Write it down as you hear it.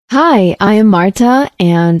Hi, I am Marta,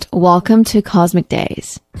 and welcome to Cosmic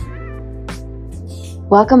Days.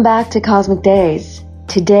 Welcome back to Cosmic Days.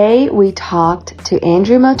 Today we talked to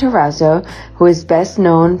Andrew Matarazzo, who is best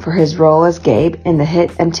known for his role as Gabe in the hit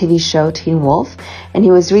MTV show Teen Wolf, and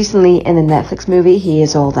he was recently in the Netflix movie He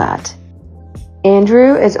Is All That.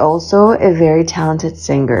 Andrew is also a very talented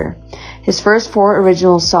singer. His first 4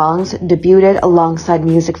 original songs debuted alongside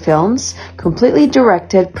music films, completely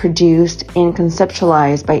directed, produced, and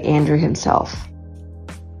conceptualized by Andrew himself.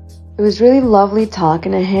 It was really lovely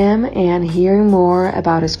talking to him and hearing more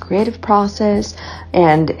about his creative process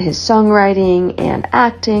and his songwriting and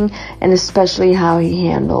acting, and especially how he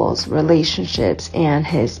handles relationships and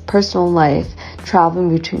his personal life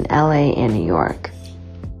traveling between LA and New York.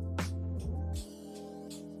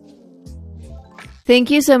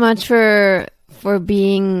 Thank you so much for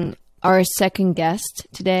being our second guest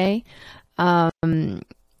today. I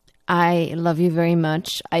love you very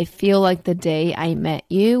much. I feel like the day I met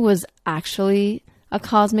you was actually a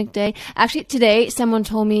cosmic day. Actually, today someone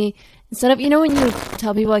told me, instead of, when you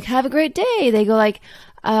tell people like, have a great day, they go like,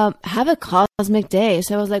 have a cosmic day.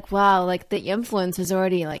 So I was like, wow, like the influence is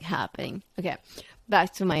already like happening. Okay,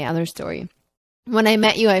 back to my other story. When I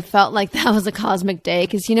met you, I felt like that was a cosmic day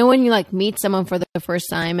because when you like meet someone for the first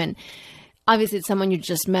time, and obviously it's someone you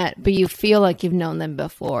just met, but you feel like you've known them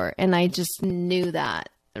before, and I just knew that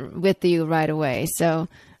with you right away. So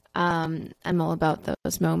I'm all about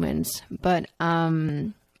those moments. But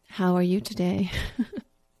how are you today?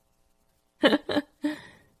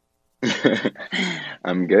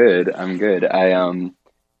 I'm good.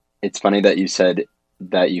 It's funny that you said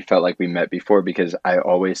that you felt like we met before, because I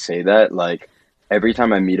always say that, like, every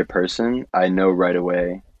time I meet a person, I know right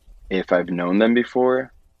away if I've known them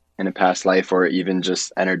before in a past life, or even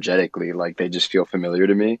just energetically, like they just feel familiar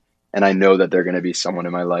to me. And I know that they're going to be someone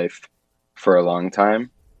in my life for a long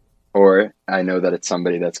time, or I know that it's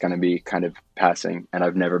somebody that's going to be kind of passing, and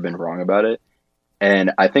I've never been wrong about it.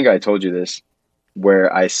 And I think I told you this,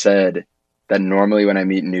 where I said that normally when I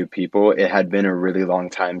meet new people, it had been a really long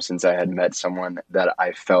time since I had met someone that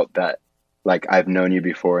I felt that, like, I've known you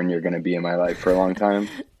before and you're going to be in my life for a long time.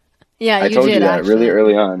 Yeah, I told you that actually. really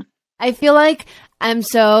early on. I feel like I'm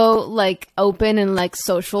so like open and like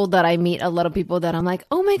social that I meet a lot of people that I'm like,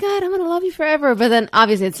 oh my God, I'm going to love you forever. But then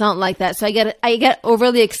obviously it's not like that. So I get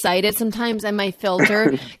overly excited sometimes, and my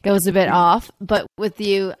filter goes a bit off. But with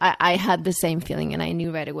you, I had the same feeling, and I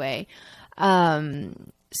knew right away.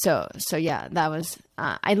 So yeah, that was,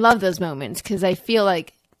 I love those moments because I feel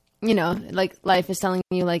like, like life is telling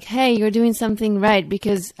you like, hey, you're doing something right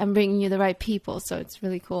because I'm bringing you the right people. So it's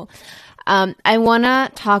really cool. I want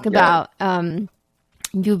to talk about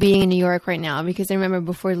you being in New York right now, because I remember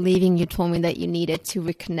before leaving, you told me that you needed to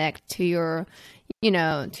reconnect to your,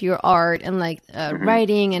 to your art and like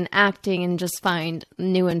writing and acting, and just find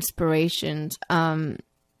new inspirations. I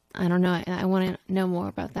don't know. I want to know more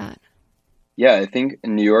about that. Yeah, I think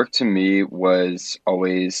New York to me was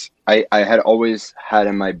always, I had always had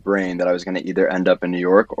in my brain that I was going to either end up in New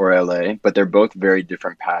York or LA, but they're both very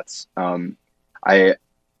different paths. I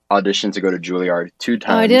auditioned to go to Juilliard 2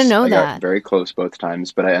 times. Oh, I didn't know I that. got very close both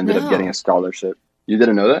times, but I ended up getting No. a scholarship. You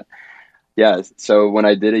didn't know that? Yeah, so when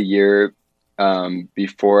I did a year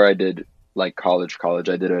before I did like college,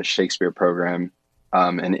 I did a Shakespeare program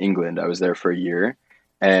in England. I was there for a year.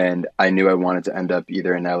 And I knew I wanted to end up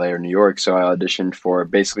either in LA or New York. So I auditioned for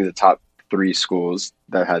basically the top 3 schools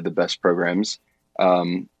that had the best programs.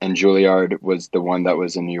 And Juilliard was the one that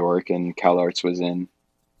was in New York, and CalArts was in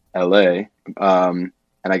LA. And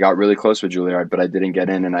I got really close with Juilliard, but I didn't get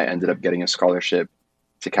in, and I ended up getting a scholarship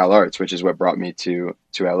to CalArts, which is what brought me to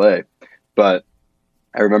LA. But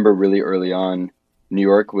I remember really early on, New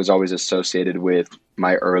York was always associated with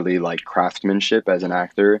my early like craftsmanship as an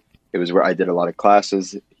actor. It was where I did a lot of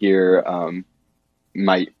classes here.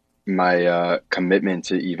 My commitment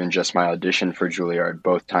to even just my audition for Juilliard,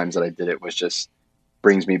 both times that I did it, was just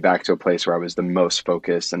brings me back to a place where I was the most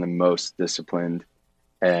focused and the most disciplined,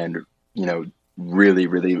 and really,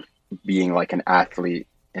 really being like an athlete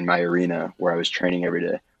in my arena where I was training every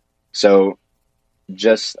day. So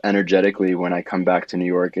just energetically, when I come back to New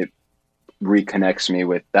York, it reconnects me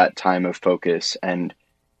with that time of focus, and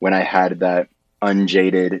when I had that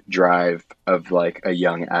unjaded drive of like a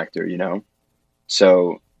young actor,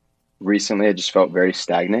 So recently I just felt very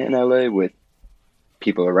stagnant in LA with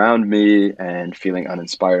people around me and feeling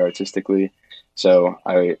uninspired artistically. So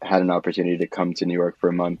I had an opportunity to come to New York for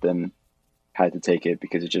a month and had to take it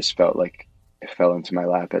because it just felt like it fell into my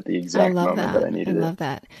lap at the exact moment that I needed it. I love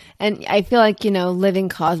that. And I feel like, living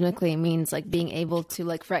cosmically means like being able to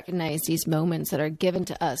like recognize these moments that are given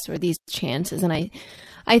to us, or these chances. And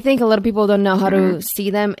I think a lot of people don't know how to see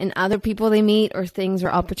them in other people they meet or things or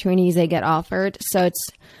opportunities they get offered. So it's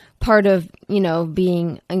part of,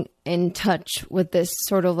 being in touch with this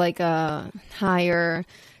sort of like a higher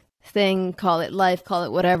thing, call it life, call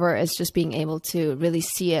it whatever. It's just being able to really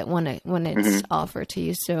see it when it's offered to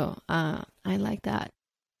you. So I like that.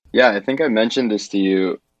 Yeah, I think I mentioned this to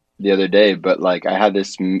you the other day, but like I had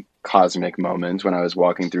this cosmic moment when I was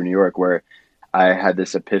walking through New York where I had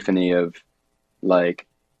this epiphany of like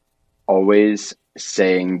always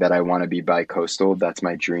saying that I want to be bi-coastal. That's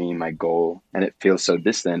my dream, my goal, and it feels so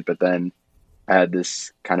distant. But then I had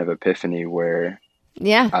this kind of epiphany where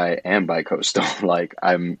I am bi-coastal. Like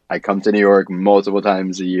I come to New York multiple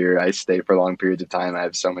times a year. I stay for long periods of time. I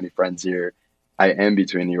have so many friends here. I am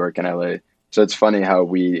between New York and LA. So it's funny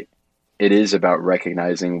how it is about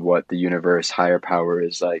recognizing what the universe, higher power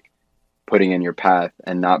is like putting in your path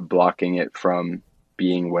and not blocking it from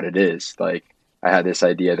being what it is. Like I had this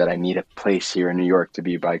idea that I need a place here in New York to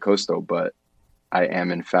be bi-coastal, but I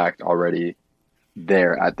am in fact already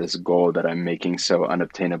there at this goal that I'm making so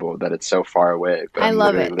unobtainable that it's so far away. But I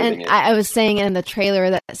love it. And I was saying in the trailer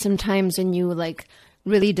that sometimes when you like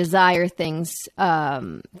really desire things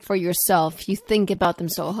for yourself, you think about them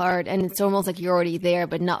so hard and it's almost like you're already there,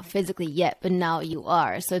 but not physically yet, but now you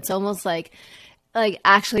are. So it's almost like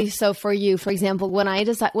actually, so for you, for example, when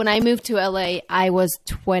I moved to LA, I was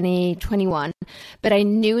 21, but I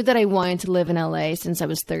knew that I wanted to live in LA since I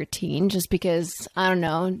was 13, just because, I don't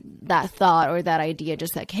know, that thought or that idea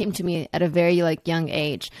just that came to me at a very like young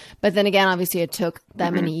age. But then again, obviously it took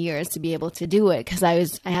that many years to be able to do it because I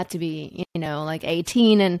had to be, like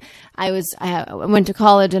 18 and I went to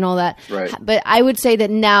college and all that. Right. But I would say that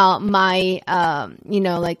now my,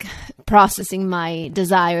 like processing my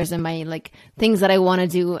desires and my like things that I want to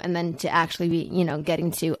do and then to actually be,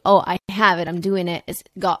 getting to, I have it, I'm doing it. It's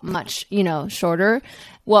got much, shorter.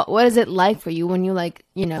 What is it like for you when you like,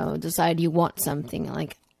 decide you want something?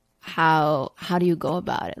 Like how do you go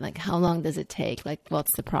about it? Like how long does it take? Like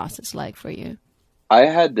what's the process like for you? I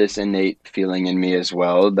had this innate feeling in me as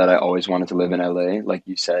well that I always wanted to live in LA. Like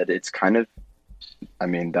you said, it's kind of,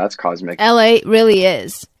 that's cosmic. LA really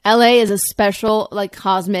is. LA is a special, like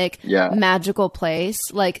cosmic, magical place.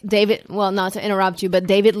 Like not to interrupt you, but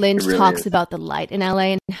David Lynch really talks about the light in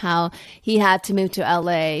LA and how he had to move to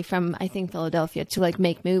LA from, I think, Philadelphia to like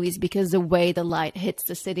make movies because the way the light hits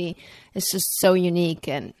the city is just so unique.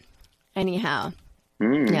 And anyhow,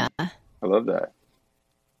 yeah. I love that.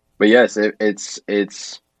 But yes, it's,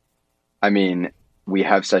 we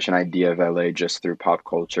have such an idea of LA just through pop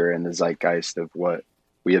culture and the zeitgeist of what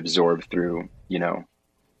we absorb through,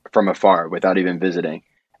 from afar without even visiting.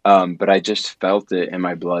 But I just felt it in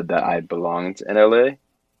my blood that I belonged in LA.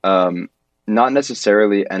 Not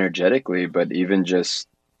necessarily energetically, but even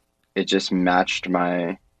it just matched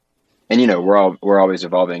my, and we're always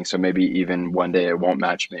evolving. So maybe even one day it won't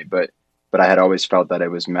match me, but I had always felt that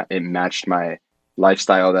it matched my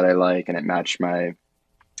lifestyle that I like, and it matched my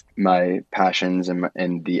passions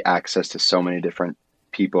and the access to so many different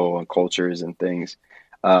people and cultures and things.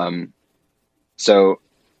 So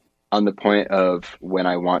on the point of when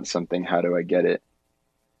I want something, how do I get it?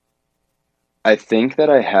 I think that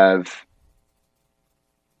I have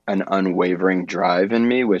an unwavering drive in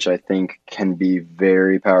me, which I think can be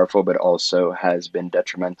very powerful, but also has been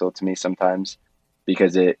detrimental to me sometimes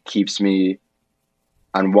because it keeps me,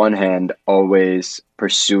 on one hand, always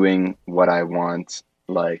pursuing what I want,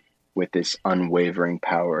 like with this unwavering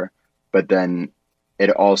power, but then it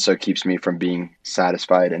also keeps me from being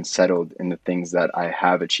satisfied and settled in the things that I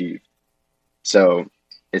have achieved. So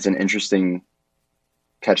it's an interesting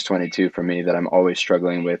catch-22 for me that I'm always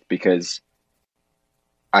struggling with because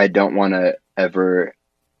I don't want to ever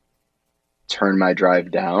turn my drive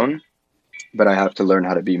down, but I have to learn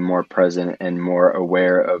how to be more present and more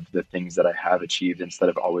aware of the things that I have achieved instead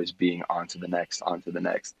of always being on to the next.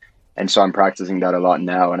 And so I'm practicing that a lot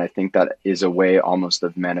now. And I think that is a way almost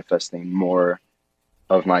of manifesting more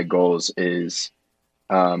of my goals is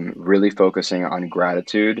really focusing on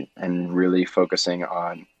gratitude and really focusing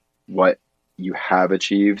on what you have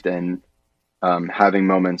achieved and having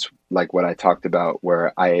moments like what I talked about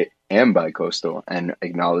where I am bi-coastal and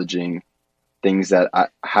acknowledging things that I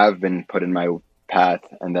have been put in my path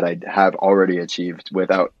and that I have already achieved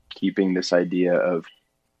without keeping this idea of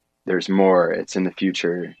there's more, it's in the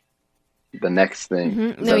future, the next thing.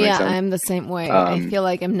 Mm-hmm. No, yeah, I'm the same way. I feel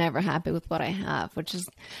like I'm never happy with what I have, which is,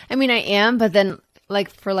 I am, but then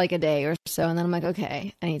like for like a day or so, and then I'm like,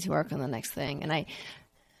 okay, I need to work on the next thing. And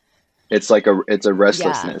it's a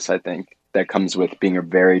restlessness, I think, that comes with being a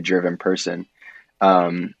very driven person,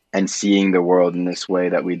 and seeing the world in this way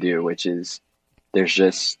that we do, which is there's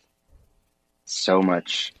just so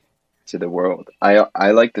much to the world.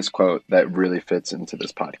 I like this quote that really fits into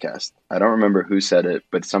this podcast. I don't remember who said it,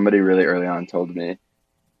 but somebody really early on told me,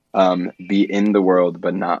 be in the world,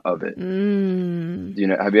 but not of it.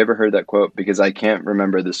 Have you ever heard that quote? Because I can't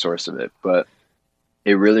remember the source of it, but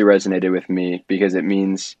it really resonated with me because it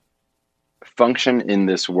means function in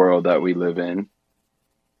this world that we live in,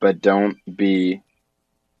 but don't be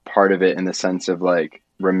part of it in the sense of like,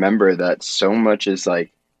 remember that so much is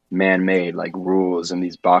like man-made, like rules and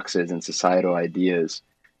these boxes and societal ideas.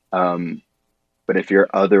 But if you're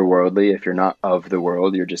otherworldly, if you're not of the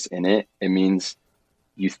world, you're just in it, it means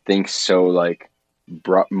you think so like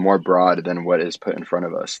more broad than what is put in front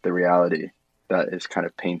of us, the reality that is kind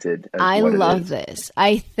of painted as I what love it is. this.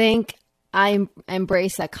 I think I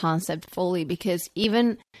embrace that concept fully because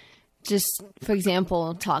even just, for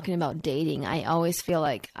example, talking about dating, I always feel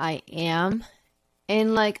like I am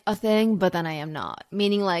in like a thing, but then I am not.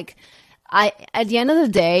 Meaning like at the end of the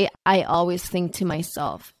day, I always think to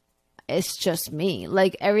myself, it's just me.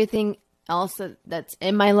 Like everything else that's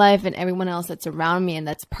in my life and everyone else that's around me and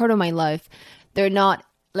that's part of my life, they're not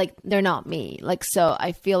me. Like, so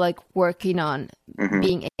I feel like working on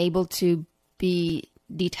being able to be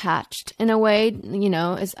detached in a way,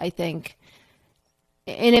 is, I think,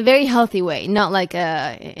 in a very healthy way, not like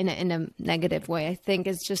in a negative way. I think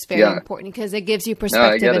it's just very important because it gives you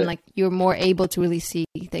perspective and like you're more able to really see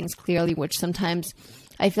things clearly, which sometimes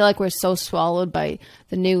I feel like we're so swallowed by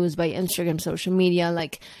the news, by Instagram, social media,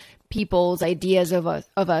 like people's ideas of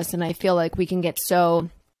us. And I feel like we can get so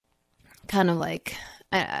kind of like,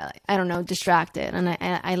 I don't know, distracted. And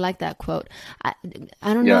I like that quote. I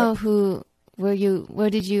don't know where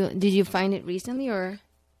did you find it recently or?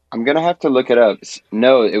 I'm gonna have to look it up.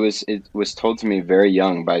 No, it was told to me very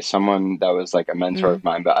young by someone that was like a mentor of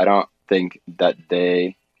mine, but I don't think that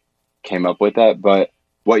they came up with that. But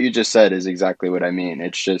what you just said is exactly what I mean.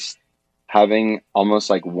 It's just having almost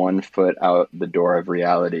like one foot out the door of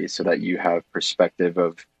reality so that you have perspective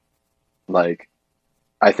of like,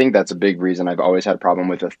 I think that's a big reason I've always had a problem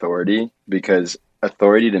with authority, because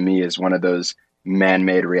authority to me is one of those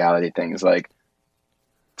man-made reality things. Like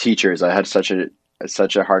teachers, I had such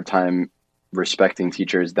a hard time respecting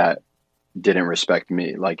teachers that didn't respect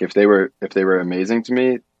me. Like if they were amazing to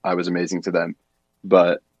me, I was amazing to them.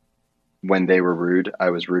 But when they were rude,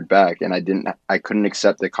 I was rude back. And I couldn't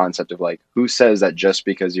accept the concept of like, who says that just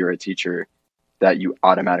because you're a teacher that you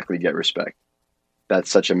automatically get respect?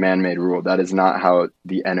 That's such a man-made rule. That is not how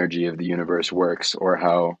the energy of the universe works, or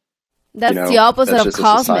how that's the opposite that's of just a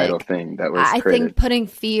cosmic. societal thing that was created. I think putting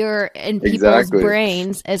fear in people's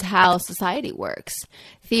brains is how society works.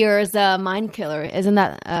 Fear is a mind killer. Isn't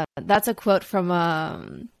that? That's a quote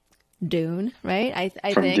from Dune, right?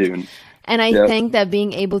 I from think. Dune. And I think that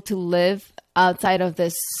being able to live outside of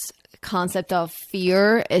this concept of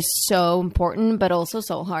fear is so important, but also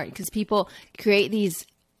so hard because people create these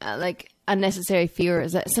like unnecessary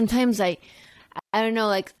fears that sometimes I don't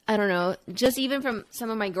know, just even from some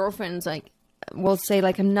of my girlfriends, like will say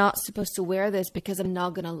like, I'm not supposed to wear this because I'm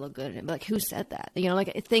not going to look good. And like, who said that?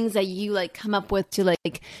 Like things that you like come up with to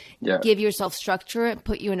like give yourself structure and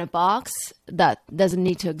put you in a box that doesn't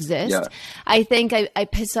need to exist. Yeah. I think I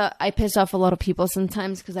piss off a lot of people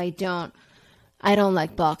sometimes because I don't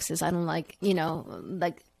like boxes. I don't like,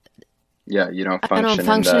 like, yeah, you don't function, I don't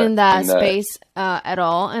function in that space at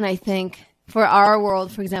all. And I think for our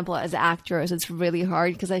world, for example, as actors, it's really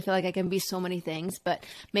hard because I feel like I can be so many things, but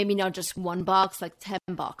maybe not just one box, like 10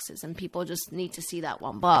 boxes, and people just need to see that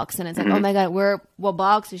one box. And it's like, oh my God, what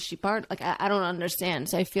box is she part? Like, I don't understand.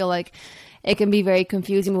 So I feel like it can be very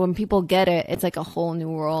confusing. But when people get it, it's like a whole new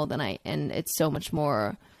world, and it's so much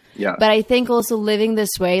more. Yeah. But I think also living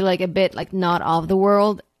this way, like a bit like not of the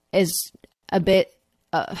world, is a bit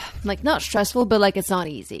like not stressful, but like it's not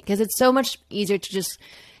easy because it's so much easier to just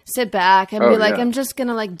sit back and be like, I'm just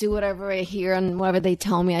gonna like do whatever I hear and whatever they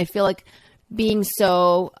tell me. I feel like being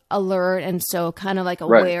so alert and so kind of like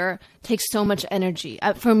aware takes so much energy,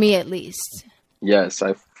 for me at least. Yes,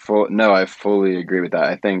 I fully agree with that.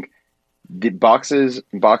 I think the boxes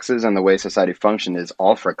and the way society function is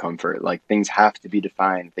all for comfort. Like things have to be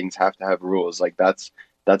defined, things have to have rules. Like that's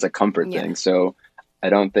a comfort thing. So I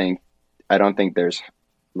don't think there's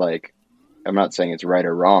like, I'm not saying it's right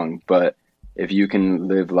or wrong, but if you can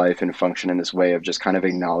live life and function in this way of just kind of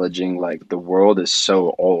acknowledging like the world is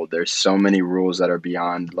so old, there's so many rules that are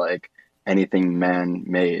beyond like anything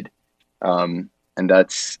man-made. And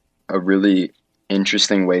that's a really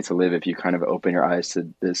interesting way to live if you kind of open your eyes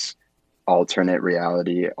to this alternate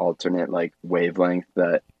reality, alternate like wavelength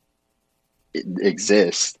that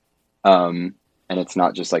exists. And and it's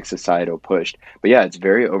not just like societal pushed. But yeah, it's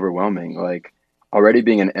very overwhelming. Like already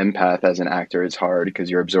being an empath as an actor is hard because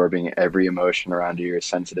you're absorbing every emotion around you. You're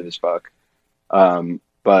sensitive as fuck.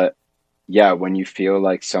 But yeah, when you feel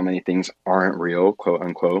like so many things aren't real, quote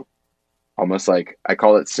unquote, almost like I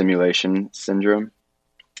call it simulation syndrome,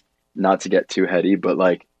 not to get too heady, but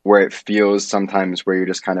like where it feels sometimes where you're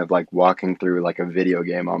just kind of like walking through like a video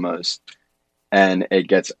game almost, and it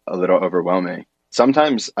gets a little overwhelming.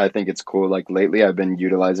 Sometimes I think it's cool. Like lately, I've been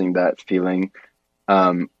utilizing that feeling.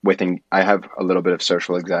 I have a little bit of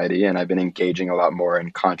social anxiety, and I've been engaging a lot more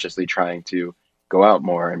and consciously trying to go out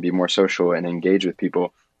more and be more social and engage with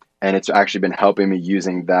people. And it's actually been helping me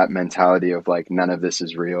using that mentality of like none of this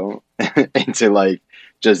is real, and to like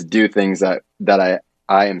just do things that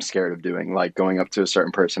I am scared of doing, like going up to a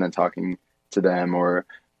certain person and talking to them, or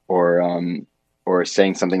or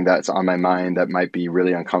saying something that's on my mind that might be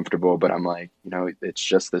really uncomfortable, but I'm like, it's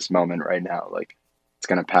just this moment right now. Like it's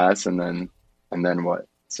gonna pass, and then what?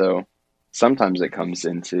 So sometimes it comes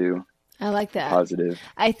into I like that. positive.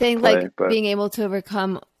 I think play, like but being able to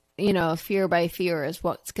overcome, fear by fear is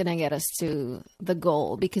what's going to get us to the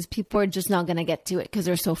goal, because people are just not going to get to it because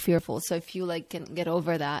they're so fearful. So if you like can get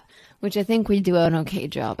over that, which I think we do an okay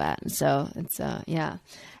job at. So it's, yeah.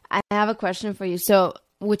 I have a question for you. So,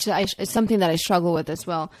 which is something that I struggle with as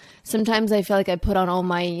well. Sometimes I feel like I put on all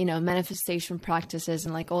my, manifestation practices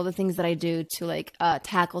and like all the things that I do to like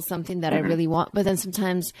tackle something that I really want. But then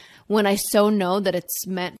sometimes when I so know that it's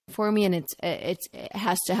meant for me and it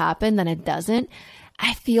has to happen, then it doesn't.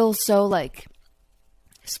 I feel so like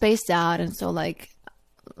spaced out and so like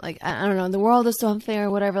I don't know, the world is so unfair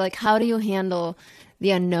or whatever. Like, how do you handle the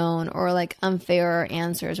unknown or like unfair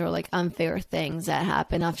answers or like unfair things that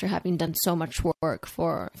happen after having done so much work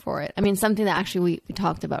for it? I mean, something that actually we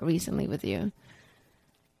talked about recently with you.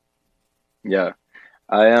 yeah,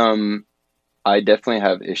 I definitely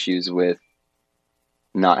have issues with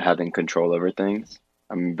not having control over things.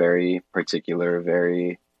 I'm very particular,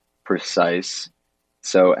 very precise.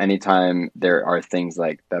 So anytime there are things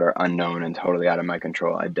like that are unknown and totally out of my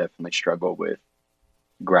control, I definitely struggle with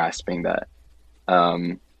grasping that.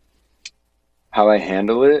 Um, how I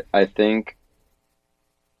handle it, I think,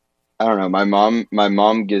 I don't know. My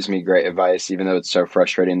mom gives me great advice, even though it's so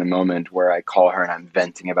frustrating in the moment where I call her and I'm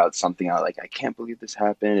venting about something. I'm like, I can't believe this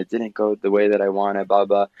happened. It didn't go the way that I wanted, blah,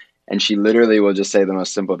 blah. And she literally will just say the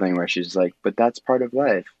most simple thing where she's like, but that's part of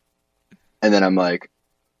life. And then I'm like,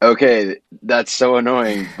 okay, that's so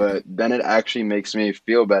annoying. But then it actually makes me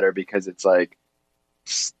feel better because it's like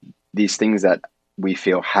these things that we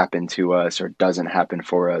feel happen to us or doesn't happen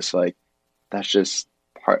for us. Like that's just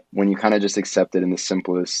part when you kind of just accept it in the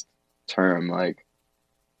simplest term, like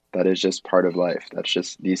that is just part of life. That's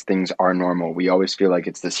just these things are normal. We always feel like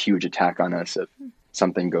it's this huge attack on us if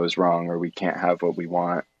something goes wrong or we can't have what we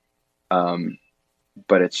want.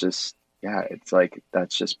 But it's just, yeah, it's like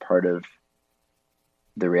that's just part of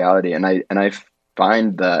the reality. And I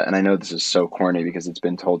find that, and I know this is so corny because it's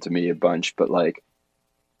been told to me a bunch, but like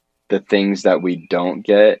the things that we don't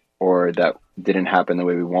get or that didn't happen the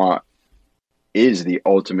way we want is the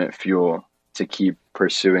ultimate fuel to keep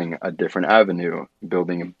pursuing a different avenue,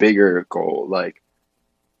 building a bigger goal. Like,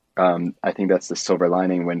 I think that's the silver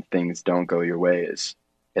lining when things don't go your way is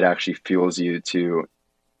it actually fuels you to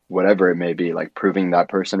whatever it may be, like proving that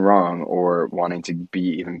person wrong or wanting to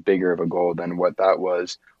be even bigger of a goal than what that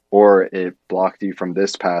was, or it blocked you from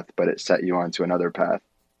this path, but it set you onto another path.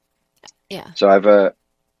 Yeah. So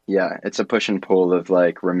it's a push and pull of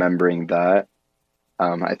like remembering that.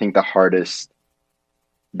 I think the hardest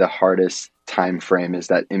time frame is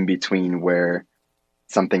that in between where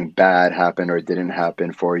something bad happened or didn't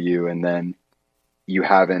happen for you, and then you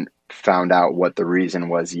haven't found out what the reason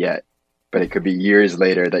was yet. But it could be years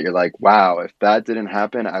later that you're like, wow, if that didn't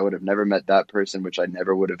happen, I would have never met that person, which I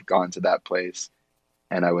never would have gone to that place,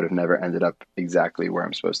 and I would have never ended up exactly where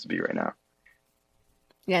I'm supposed to be right now.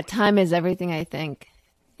 Yeah, time is everything, I think.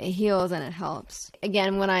 It heals and it helps.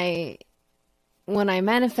 Again, when I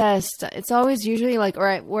manifest, it's always usually like,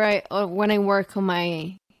 or when I work on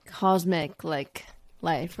my cosmic like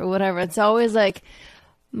life or whatever, it's always like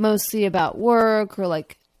mostly about work or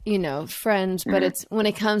like, friends, but it's when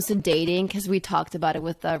it comes to dating, because we talked about it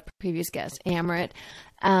with our previous guest, Amrit,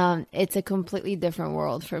 it's a completely different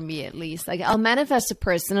world for me, at least. Like I'll manifest a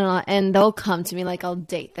person and they'll come to me, like I'll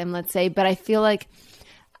date them, let's say, but I feel like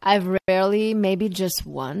I've rarely, maybe just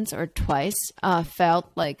once or twice, felt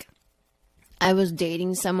like I was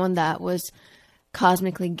dating someone that was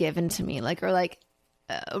cosmically given to me, like, or like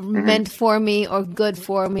meant for me or good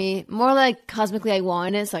for me. More like cosmically I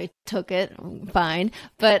wanted it, so I took it, fine.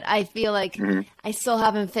 But I feel like I still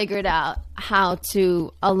haven't figured out how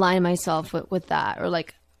to align myself with that, or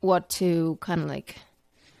like what to kind of like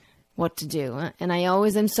what to do. And I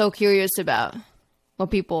always am so curious about how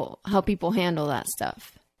people handle that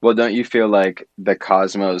stuff. Well, don't you feel like the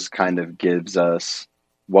cosmos kind of gives us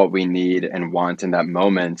what we need and want in that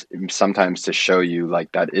moment, sometimes to show you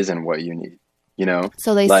like that isn't what you need, you know?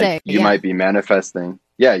 So they like say, you yeah. might be manifesting.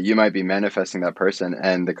 Yeah, you might be manifesting that person,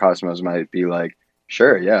 and the cosmos might be like,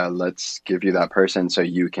 sure, yeah, let's give you that person so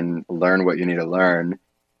you can learn what you need to learn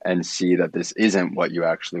and see that this isn't what you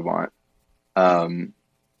actually want.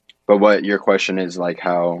 But what your question is like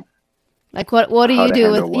how Like what do how you to do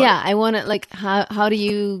handle with, what? yeah, I want to like, how do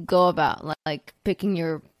you go about like picking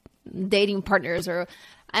your dating partners, or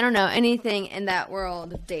I don't know, anything in that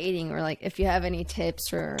world of dating, or like if you have any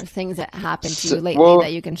tips or things that happened to you lately Well,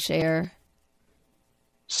 that you can share.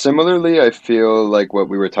 similarly, I feel like what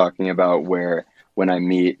we were talking about, where when I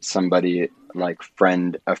meet somebody like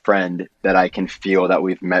a friend that I can feel that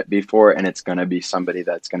we've met before and it's going to be somebody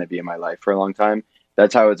that's going to be in my life for a long time.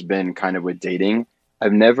 That's how it's been kind of with dating.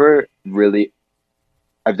 I've never really,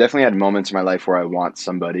 I've definitely had moments in my life where I want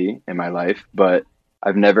somebody in my life, but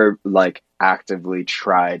I've never like actively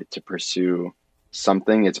tried to pursue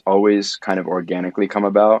something. It's always kind of organically come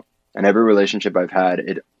about. And every relationship I've had,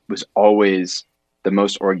 it was always the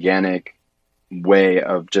most organic way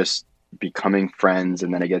of just becoming friends,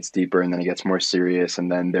 and then it gets deeper, and then it gets more serious,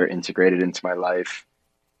 and then they're integrated into my life,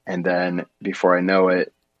 and then before I know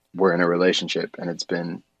it, we're in a relationship, and it's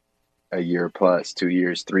been a year plus, 2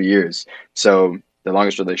 years, 3 years. So the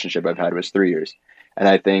longest relationship I've had was 3 years. And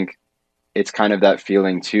I think it's kind of that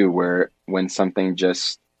feeling too, where when something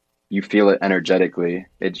just, you feel it energetically,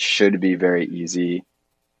 it should be very easy.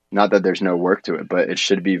 Not that there's no work to it, but it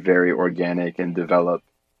should be very organic and develop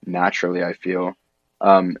naturally, I feel.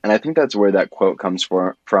 And I think that's where that quote comes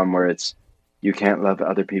from, where it's, you can't love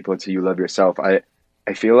other people until you love yourself. I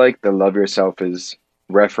feel like the love yourself is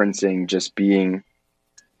referencing just being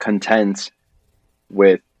content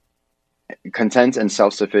with content and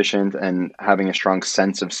self-sufficient and having a strong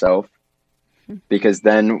sense of self, because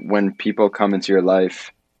then when people come into your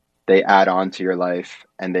life, they add on to your life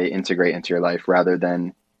and they integrate into your life, rather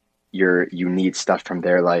than you need stuff from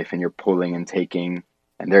their life and you're pulling and taking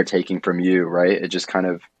and they're taking from you, right? It just kind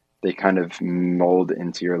of, they kind of mold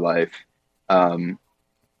into your life. And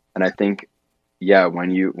I think, yeah,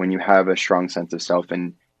 when you have a strong sense of self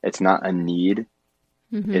and it's not a need,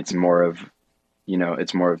 it's more of,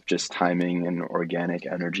 it's more of just timing and organic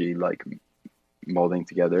energy, like molding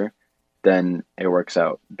together, then it works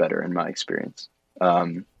out better in my experience.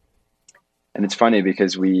 And it's funny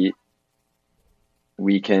because we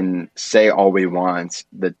can say all we want,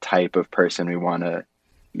 the type of person we want to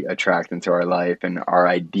attract into our life and our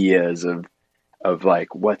ideas of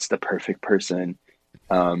like, what's the perfect person.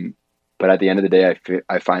 But at the end of the day,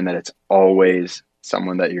 I find that it's always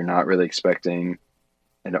someone that you're not really expecting.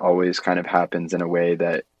 It always kind of happens in a way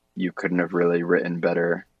that you couldn't have really written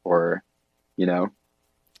better, or, I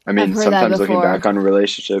mean, sometimes looking back on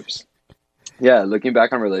relationships,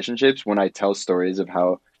 when I tell stories of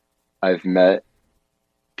how I've met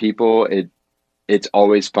people, it's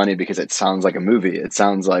always funny because it sounds like a movie. It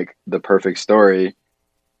sounds like the perfect story.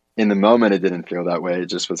 In the moment, it didn't feel that way. It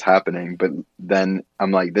just was happening. But then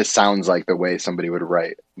I'm like, this sounds like the way somebody would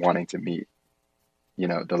write, wanting to meet,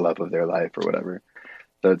 the love of their life or whatever.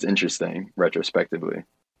 So it's interesting retrospectively.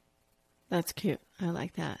 That's cute. I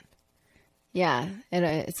like that. Yeah,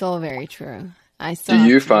 it's all very true. I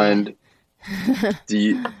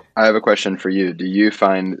have a question for you. Do you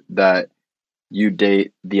find that you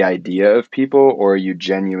date the idea of people, or you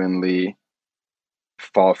genuinely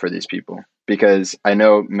fall for these people? Because I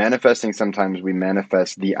know manifesting, sometimes we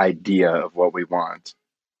manifest the idea of what we want,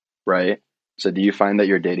 right? So do you find that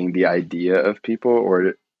you're dating the idea of people,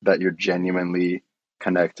 or that you're genuinely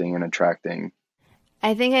connecting and attracting?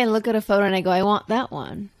 I think I look at a photo and I go, I want that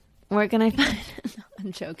one. Where can I find it? No,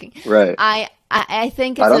 I'm joking. Right. I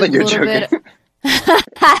think it's I don't think you're joking.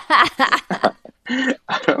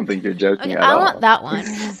 I don't think you're joking at I all. want that one.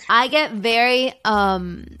 I get very, I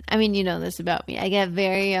mean, you know this about me. I get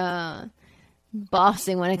very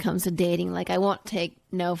bossy when it comes to dating. Like, I won't take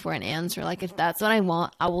no for an answer. Like, if that's what I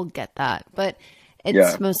want, I will get that. But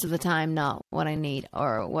it's most of the time not what I need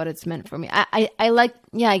or what it's meant for me. I like,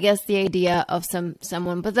 I guess the idea of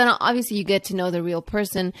someone, but then obviously you get to know the real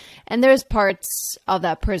person, and there's parts of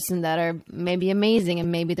that person that are maybe amazing,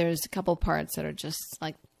 and maybe there's a couple parts that are just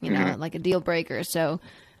like, like a deal breaker. So,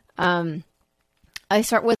 I I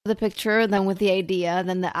start with the picture, then with the idea,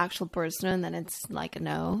 then the actual person, and then it's like a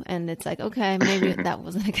no. And it's like, okay, maybe that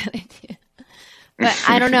wasn't a good idea. But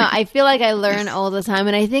I don't know. I feel like I learn all the time.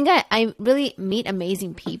 And I think I really meet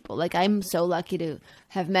amazing people. Like, I'm so lucky to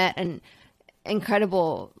have met an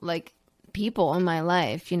incredible, like, people in my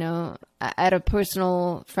life, you know, at a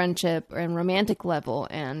personal friendship or in romantic level.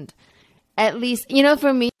 And at least, you know,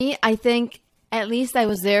 for me, I think at least I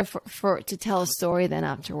was there for to tell a story then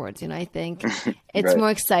afterwards. You know, I think it's Right. more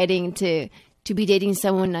exciting to be dating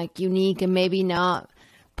someone like unique and maybe not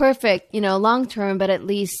perfect, you know, long term, but at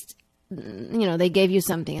least, you know, they gave you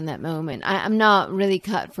something in that moment. I'm not really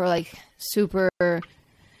cut for like super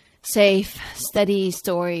safe, steady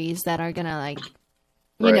stories that are gonna like,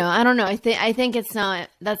 you Right. know, I don't know. I think that's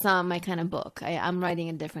not my kind of book. I'm writing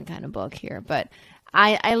a different kind of book here, but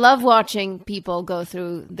I love watching people go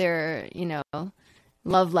through their, you know,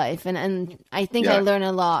 love life. And I think I Yeah. learn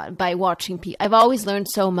a lot by watching people. I've always learned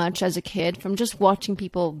so much as a kid from just watching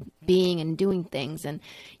people being and doing things. And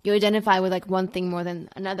you identify with like one thing more than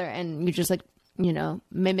another, and you just like, you know,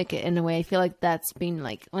 mimic it in a way. I feel like that's been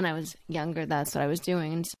like when I was younger, that's what I was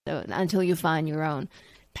doing. And so until you find your own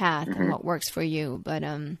path and what works for you. But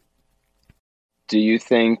Do you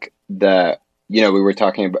think that, you know, we were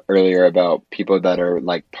talking earlier about people that are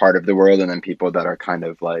like part of the world and then people that are kind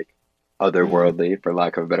of like otherworldly, for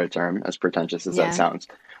lack of a better term, as pretentious as that yeah. sounds.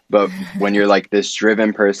 But when you're like this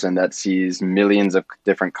driven person that sees millions of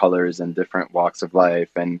different colors and different walks of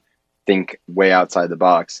life and think way outside the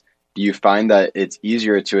box, do you find that it's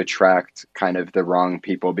easier to attract kind of the wrong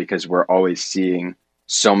people because we're always seeing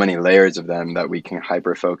so many layers of them that we can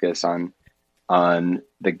hyper focus on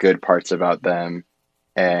the good parts about them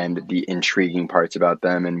and the intriguing parts about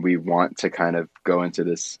them, and we want to kind of go into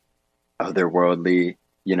this otherworldly,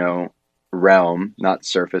 you know, realm, not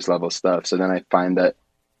surface level stuff. So then I find that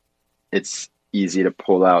it's easy to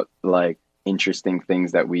pull out like interesting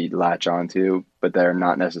things that we latch onto, but they're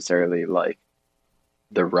not necessarily like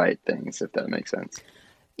the right things, if that makes sense.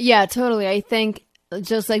 Yeah, totally. I think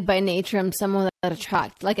just like by nature, I'm someone that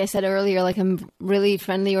attracts. Like I said earlier, like I'm really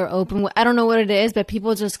friendly or open. I don't know what it is, but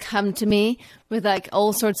people just come to me with like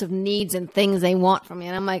all sorts of needs and things they want from me,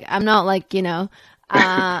 and I'm like, I'm not like, you know,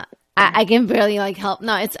 I can barely like help.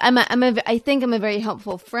 No, I think I'm a very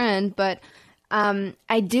helpful friend, but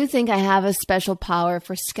I do think I have a special power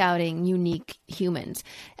for scouting unique humans.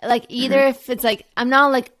 Like either if it's like, I'm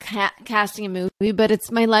not like casting a movie, but it's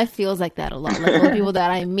my life feels like that a lot. Like all the people that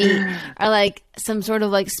I meet are like some sort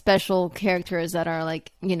of like special characters that are like,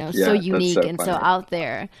 you know, so Yeah, unique that's so and so funny. out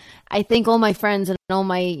there. I think all my friends and all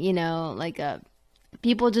my, you know, like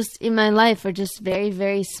people just in my life are just very,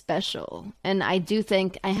 very special. And I do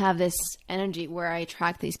think I have this energy where I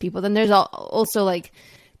attract these people. Then there's also like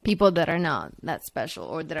people that are not that special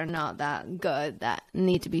or that are not that good that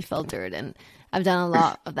need to be filtered. And I've done a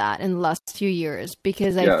lot of that in the last few years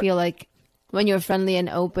because I Yeah. feel like when you're friendly and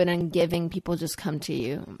open and giving, people just come to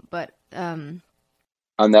you. But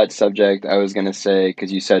On that subject, I was going to say,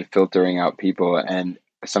 because you said filtering out people, and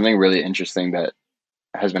something really interesting that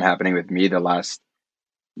has been happening with me the last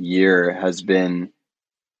year has been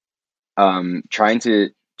trying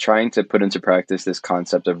to put into practice this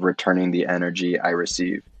concept of returning the energy I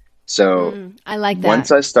receive. So I like that.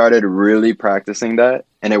 once I started really practicing that,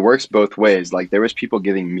 and it works both ways, like there was people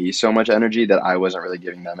giving me so much energy that I wasn't really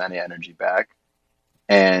giving them any energy back,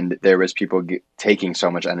 and there was people taking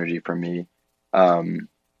so much energy from me.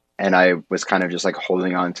 And I was kind of just like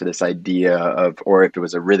holding on to this idea of, or if it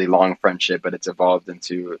was a really long friendship, but it's evolved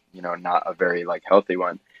into, you know, not a very like healthy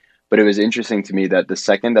one. But it was interesting to me that the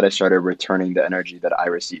second that I started returning the energy that I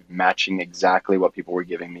received, matching exactly what people were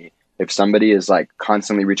giving me, if somebody is like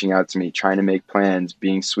constantly reaching out to me, trying to make plans,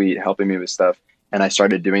 being sweet, helping me with stuff, and I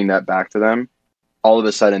started doing that back to them, all of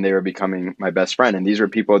a sudden they were becoming my best friend. And these were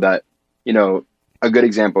people that, you know, a good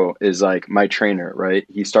example is like my trainer, right?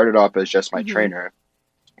 He started off as just my trainer,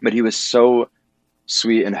 but he was so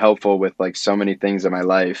sweet and helpful with like so many things in my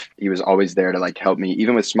life. He was always there to like help me,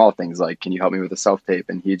 even with small things like, can you help me with a self tape?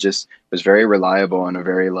 And he just was very reliable and a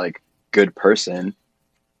very like good person.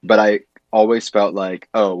 But I always felt like,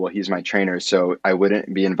 oh, well, he's my trainer, so I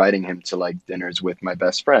wouldn't be inviting him to like dinners with my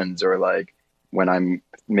best friends, or like when I'm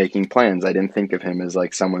making plans, I didn't think of him as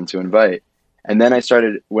like someone to invite. And then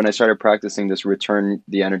when I started practicing this return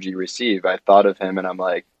the energy receive, I thought of him and I'm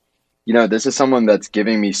like, you know, this is someone that's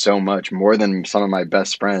giving me so much more than some of my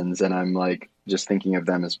best friends. And I'm like, just thinking of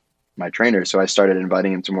them as my trainer. So I started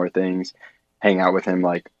inviting him to more things, hang out with him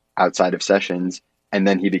like outside of sessions. And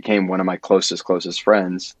then he became one of my closest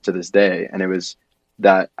friends to this day. And it was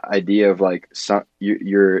that idea of like,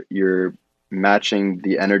 you're matching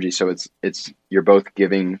the energy. So it's you're both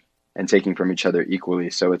giving and taking from each other equally.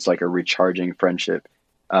 So it's like a recharging friendship.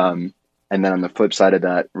 And then on the flip side of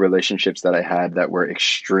that, relationships that I had that were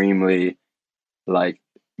extremely like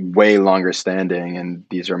way longer standing, and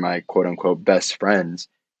these are my quote unquote best friends.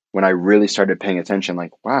 When I really started paying attention,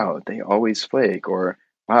 like, wow, they always flake, or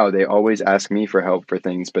wow, they always ask me for help for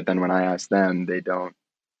things, but then when I ask them, they don't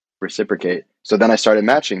reciprocate. So then I started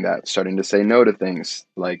matching that, starting to say no to things,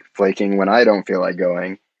 like flaking when I don't feel like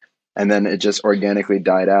going. And then it just organically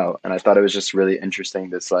died out. And I thought it was just really interesting.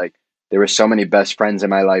 This like, there were so many best friends in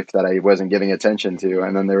my life that I wasn't giving attention to.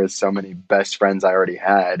 And then there was so many best friends I already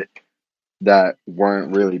had that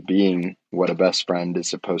weren't really being what a best friend is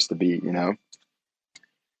supposed to be, you know?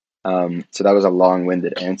 So that was a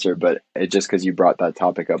long-winded answer, but it just because you brought that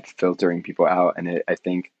topic up, filtering people out, and I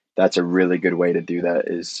think that's a really good way to do that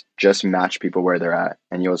is just match people where they're at,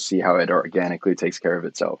 and you'll see how it organically takes care of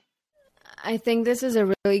itself. I think this is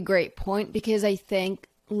a really great point, because I think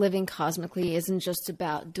living cosmically isn't just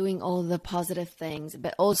about doing all the positive things,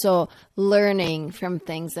 but also learning from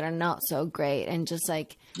things that are not so great, and just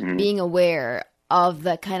like being aware of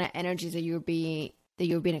the kind of energies that you're being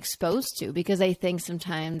exposed to. Because I think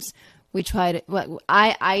sometimes we try to,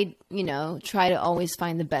 I try to always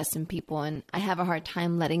find the best in people, and I have a hard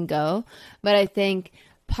time letting go. But I think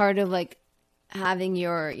part of like having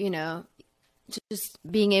your, just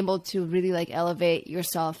being able to really like elevate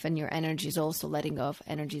yourself and your energies, also letting go of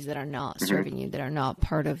energies that are not serving you, that are not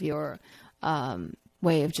part of your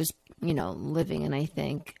way of just, living. And I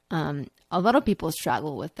think a lot of people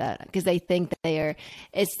struggle with that, because they think that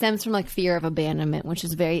it stems from like fear of abandonment, which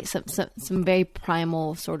is some very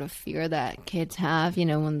primal sort of fear that kids have,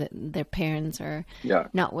 when their parents are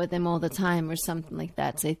not with them all the time or something like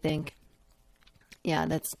that. So I think,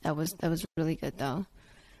 that was really good though.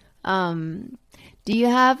 Do you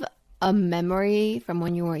have a memory from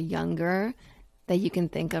when you were younger that you can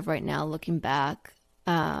think of right now, looking back,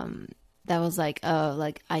 that was like, oh,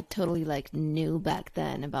 like I totally like knew back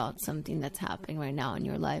then about something that's happening right now in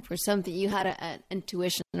your life, or something you had an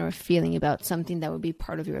intuition or a feeling about something that would be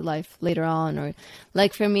part of your life later on? Or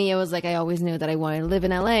like for me, it was like I always knew that I wanted to live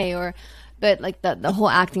in LA, but like the whole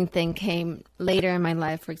acting thing came later in my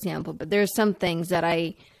life, for example. But there's some things that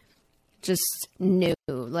I just knew,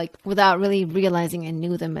 like without really realizing I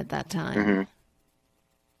knew them at that time.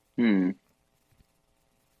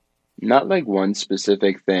 Not like one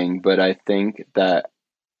specific thing, but I think that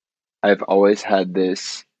I've always had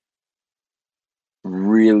this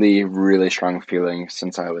really, really strong feeling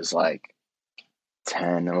since I was like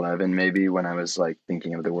 10, 11, maybe, when I was like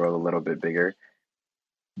thinking of the world a little bit bigger.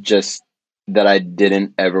 Just that I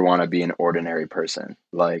didn't ever want to be an ordinary person.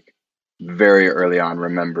 Like very early on,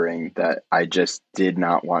 remembering that I just did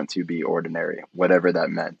not want to be ordinary, whatever that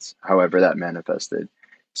meant, however that manifested.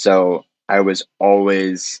 So I was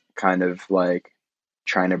always kind of like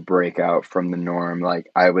trying to break out from the norm. Like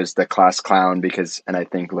I was the class clown and I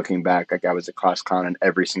think looking back, like I was a class clown in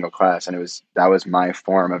every single class. And that was my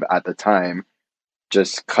form of, at the time,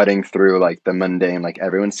 just cutting through like the mundane, like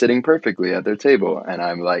everyone's sitting perfectly at their table. And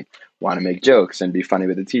I'm like, want to make jokes and be funny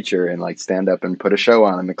with the teacher and like stand up and put a show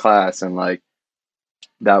on in the class. And like,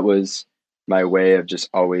 that was my way of just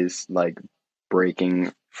always like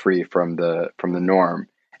breaking free from the norm.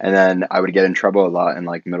 And then I would get in trouble a lot in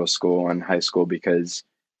like middle school and high school because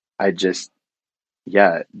I just,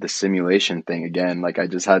 the simulation thing again, like I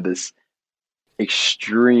just had this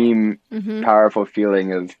extreme powerful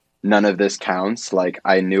feeling of none of this counts. Like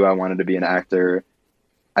I knew I wanted to be an actor.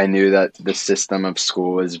 I knew that the system of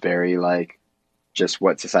school is very like just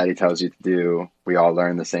what society tells you to do. We all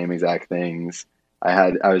learn the same exact things.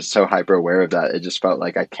 I was so hyper aware of that. It just felt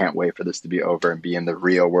like I can't wait for this to be over and be in the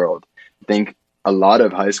real world. I think a lot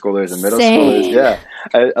of high schoolers and middle schoolers,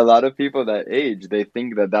 a lot of people that age, they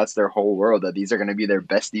think that that's their whole world, that these are going to be their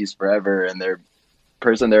besties forever, and their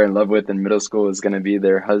person they're in love with in middle school is going to be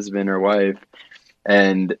their husband or wife.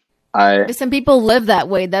 And some people live that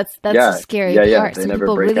way. That's the scary part. Some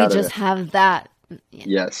people really just have that.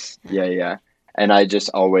 Yes. Yeah. And I just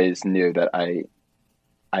always knew that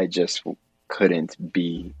I just couldn't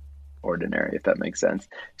be ordinary, if that makes sense.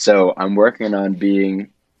 So I'm working on being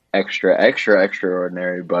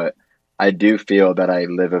extraordinary, but I do feel that I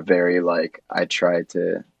live a very like, I try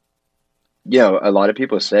to, a lot of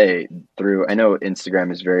people say I know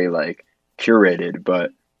Instagram is very like curated,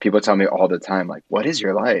 but people tell me all the time, like, what is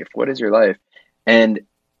your life? What is your life? And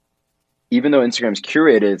even though Instagram's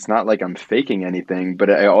curated, it's not like I'm faking anything, but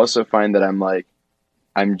I also find that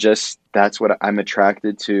that's what I'm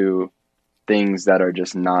attracted to, things that are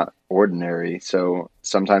just not ordinary. So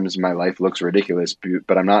sometimes my life looks ridiculous,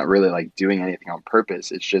 but I'm not really like doing anything on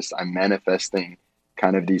purpose. It's just I'm manifesting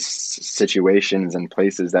kind of these situations and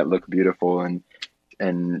places that look beautiful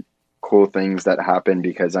and cool things that happen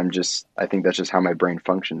because I think that's just how my brain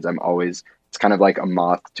functions. It's kind of like a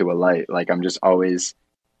moth to a light. Like I'm just always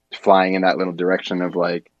flying in that little direction of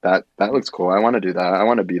like, that looks cool. I want to do that. I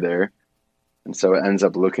want to be there. And so it ends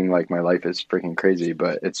up looking like my life is freaking crazy,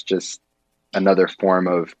 but it's just another form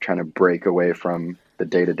of trying to break away from the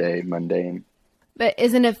day-to-day mundane. But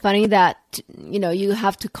isn't it funny that, you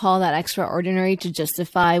have to call that extraordinary to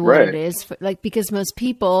justify what Right. it is? Like, because most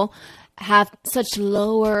people have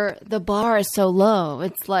the bar is so low.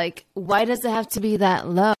 It's like, why does it have to be that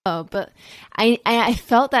low? But I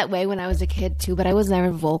felt that way when I was a kid too, but I was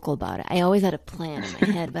never vocal about it. I always had a plan in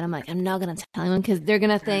my head, but I'm like, I'm not going to tell anyone because they're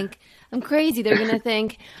going to think I'm crazy. They're going to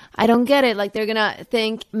think I don't get it. Like, they're going to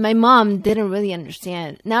think my mom didn't really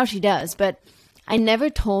understand. Now she does, but I never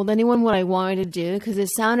told anyone what I wanted to do because it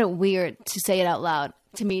sounded weird to say it out loud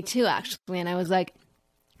to me too, actually. And I was like,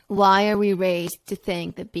 why are we raised to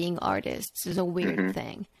think that being artists is a weird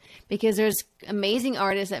thing? Because there's amazing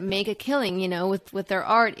artists that make a killing, with their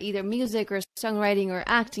art, either music or songwriting or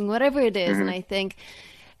acting, whatever it is. And I think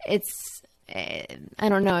I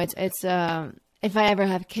don't know, if I ever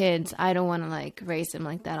have kids, I don't want to like raise them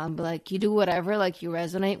like that. I'll be like, you do whatever like you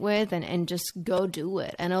resonate with and just go do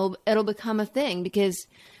it. And it'll become a thing because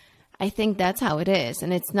I think that's how it is.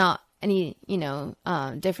 And it's not any,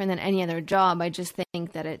 different than any other job. I just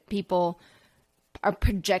think that people are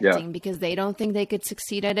projecting because they don't think they could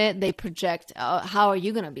succeed at it. They project, how are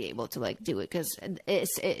you going to be able to like do it? Because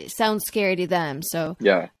it sounds scary to them. So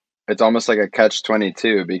Yeah, it's almost like a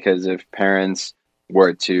catch-22 because if parents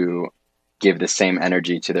were to give the same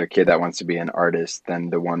energy to their kid that wants to be an artist than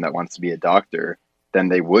the one that wants to be a doctor, then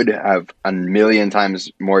they would have a million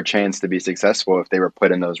times more chance to be successful if they were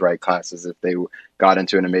put in those right classes, if they got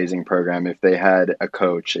into an amazing program, if they had a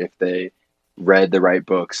coach, if they read the right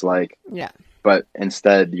books, yeah. But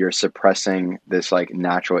instead you're suppressing this like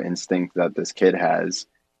natural instinct that this kid has.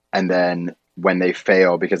 And then when they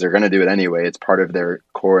fail, because they're going to do it anyway, it's part of their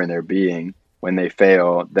core and their being. When they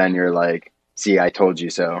fail, then you're like, see, I told you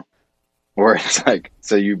so. Or it's like,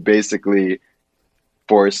 so you basically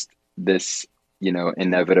forced this,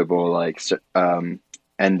 inevitable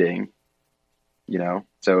ending,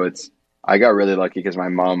 so I got really lucky because my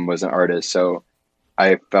mom was an artist. So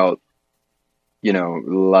I felt,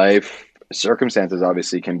 life circumstances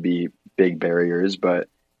obviously can be big barriers, but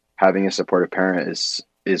having a supportive parent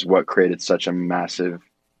is what created such a massive,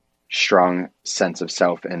 strong sense of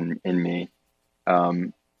self in me.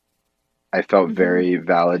 I felt very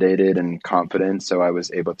validated and confident. So I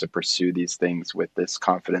was able to pursue these things with this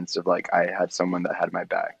confidence of like, I had someone that had my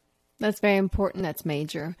back. That's very important. That's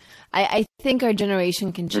major. I think our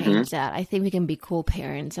generation can change that. I think we can be cool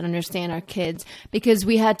parents and understand our kids because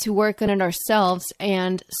we had to work on it ourselves.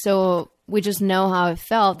 And so we just know how it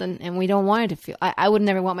felt and we don't want it to feel. I would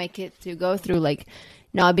never want my kid to go through like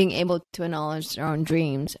not being able to acknowledge their own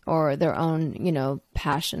dreams or their own,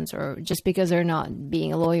 passions or just because they're not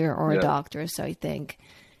being a lawyer or a doctor. So I think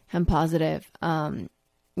I'm positive, the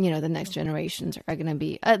next generations are going to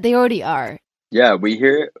be, they already are. Yeah,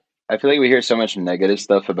 I feel like we hear so much negative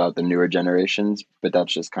stuff about the newer generations, but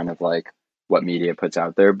that's just kind of like what media puts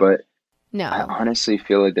out there. But No, I honestly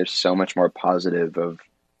feel like there's so much more positive of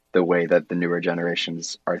the way that the newer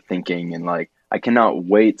generations are thinking. And like, I cannot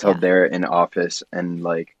wait till they're in office and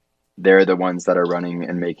like, they're the ones that are running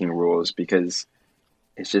and making rules because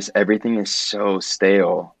it's just, everything is so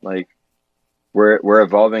stale. Like we're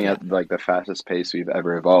evolving at like the fastest pace we've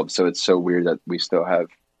ever evolved. So it's so weird that we still have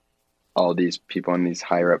all these people in these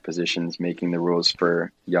higher up positions making the rules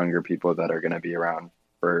for younger people that are going to be around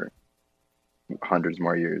for hundreds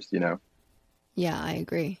more years, Yeah, I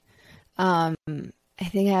agree. I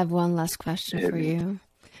think I have one last question for you.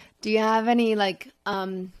 Do you have any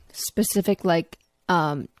specific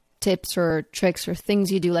tips or tricks or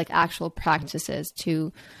things you do, like actual practices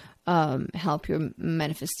to help your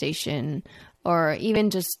manifestation, or even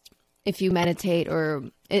just if you meditate, or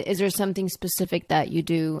is there something specific that you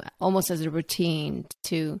do almost as a routine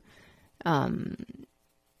to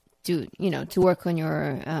work on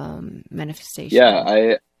your manifestation?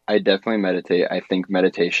 Yeah, I definitely meditate. I think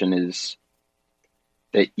meditation is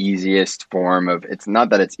the easiest form of, it's not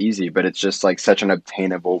that it's easy, but it's just like such an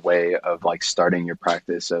obtainable way of like starting your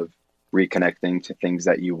practice of reconnecting to things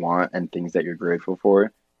that you want and things that you're grateful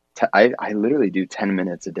for. I literally do 10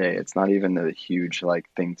 minutes a day. It's not even a huge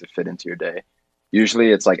thing to fit into your day.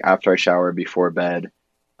 Usually it's like after I shower, before bed.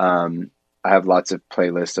 I have lots of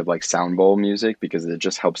playlists of like sound bowl music because it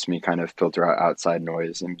just helps me kind of filter out outside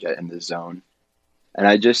noise and get in the zone. And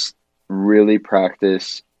I just really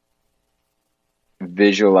practice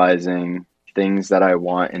visualizing things that I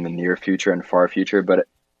want in the near future and far future, but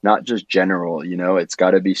not just general, it's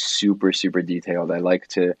got to be super, super detailed. I like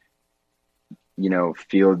to,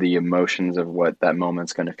 feel the emotions of what that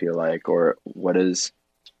moment's going to feel like, or what does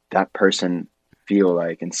that person feel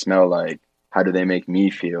like and smell like? How do they make me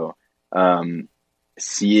feel?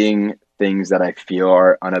 Seeing things that I feel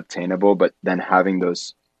are unobtainable, but then having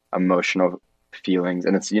those emotional feelings.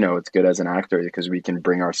 And it's, it's good as an actor because we can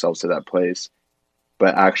bring ourselves to that place,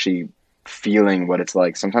 but actually feeling what it's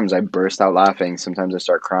like. Sometimes I burst out laughing, sometimes I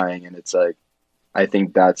start crying, and it's like, I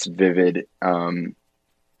think that's vivid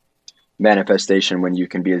manifestation when you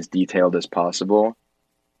can be as detailed as possible,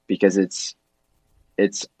 because it's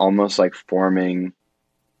almost like forming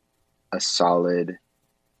a solid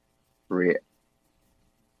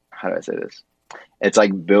how do I say this? It's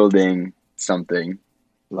like building something,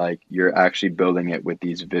 like you're actually building it with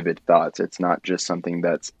these vivid thoughts. It's not just something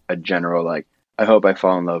that's a general, like, I hope I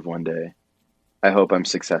fall in love one day. I hope I'm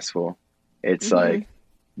successful. It's like,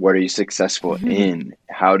 what are you successful in?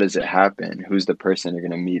 How does it happen? Who's the person you're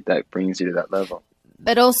going to meet that brings you to that level?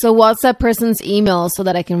 But also, what's that person's email so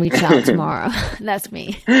that I can reach out tomorrow? That's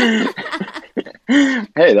me.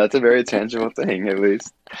 Hey, that's a very tangible thing, at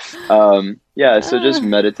least. So just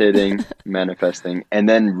meditating, manifesting, and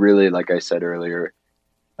then really, like I said earlier,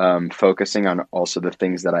 focusing on also the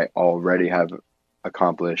things that I already have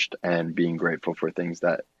accomplished and being grateful for things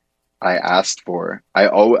that I asked for.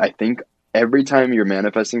 I think every time you're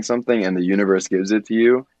manifesting something and the universe gives it to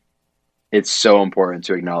you, it's so important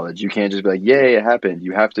to acknowledge. You can't just be like, yay, it happened.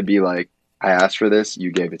 You have to be like, I asked for this,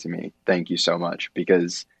 you gave it to me. Thank you so much.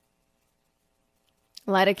 Because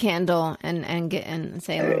light a candle and get and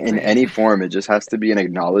say a little in prayer. any form, it just has to be an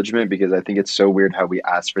acknowledgement, because I think it's so weird how we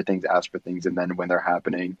ask for things, and then when they're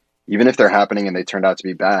happening, even if they're happening and they turned out to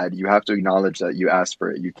be bad, you have to acknowledge that you asked for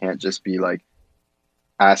it. You can't just be like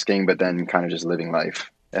asking, but then kind of just living life.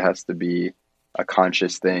 It has to be a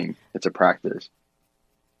conscious thing. It's a practice.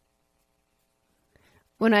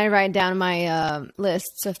 When I write down my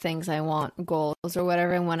lists of things I want, goals or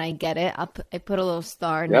whatever, and when I get it, I put a little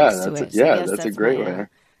star next to it. That's a great way.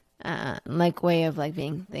 Like way of like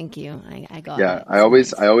being, thank you, I got it. Yeah, I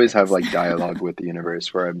always have like dialogue with the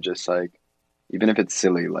universe where I'm just like, even if it's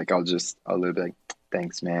silly, like I'll be like,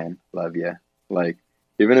 thanks, man, love you. Like,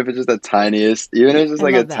 even if it's just the tiniest, even if it's just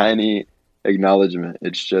like a tiny acknowledgement,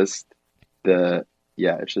 it's just the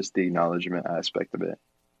acknowledgement aspect of it.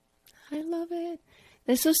 I love it.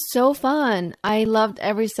 This was so fun. I loved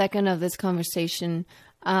every second of this conversation.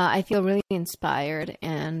 I feel really inspired,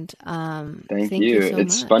 and thank you. So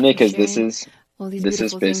it's funny because this is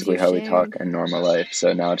basically how we talk in normal life.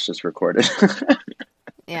 So now it's just recorded.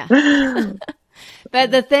 Yeah. But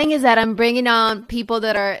the thing is that I'm bringing on people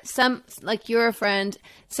that are some, like you're a friend.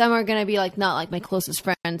 Some are going to be like, not like my closest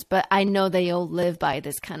friends, but I know they all live by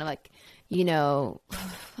this kind of like, I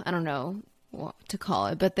don't know what to call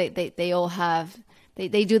it, but they all have,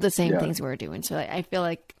 they do the same things we're doing. So I feel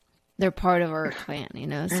like they're part of our clan,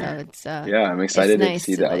 so it's, I'm excited to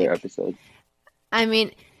see the other episodes. I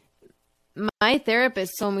mean, my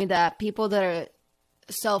therapist told me that people that are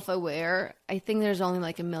self-aware, I think there's only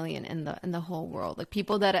like 1 million in the whole world. Like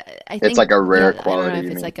people that I think it's like a rare quality. I don't know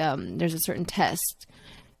if it's like there's a certain test.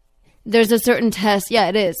 There's a certain test. Yeah,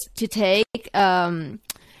 it is to take.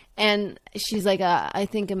 And she's like, I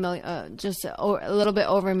think 1 million, just a little bit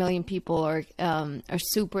over 1 million people are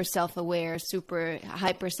super self-aware, super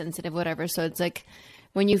hypersensitive, whatever. So it's like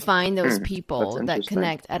when you find those people that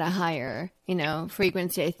connect at a higher,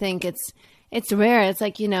 frequency, I think it's rare. It's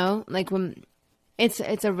like, like when it's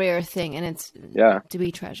a rare thing, and it's to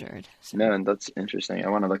be treasured. So. Man, that's interesting. I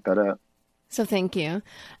want to look that up. So thank you.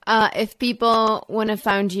 If people want to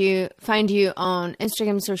find you on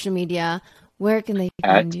Instagram, social media, where can they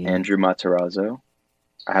find you? At Andrew Matarazzo.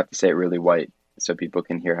 I have to say it really white so people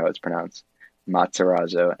can hear how it's pronounced.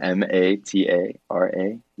 Matarazzo. Matarazzo.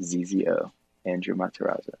 Andrew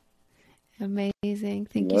Matarazzo. Amazing.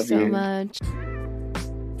 Thank you so much.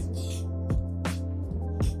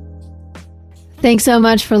 Thanks so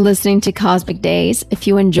much for listening to Cosmic Days. If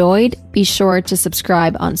you enjoyed, be sure to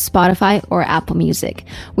subscribe on Spotify or Apple Music.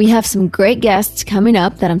 We have some great guests coming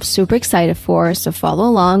up that I'm super excited for, so follow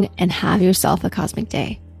along and have yourself a cosmic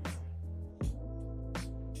day.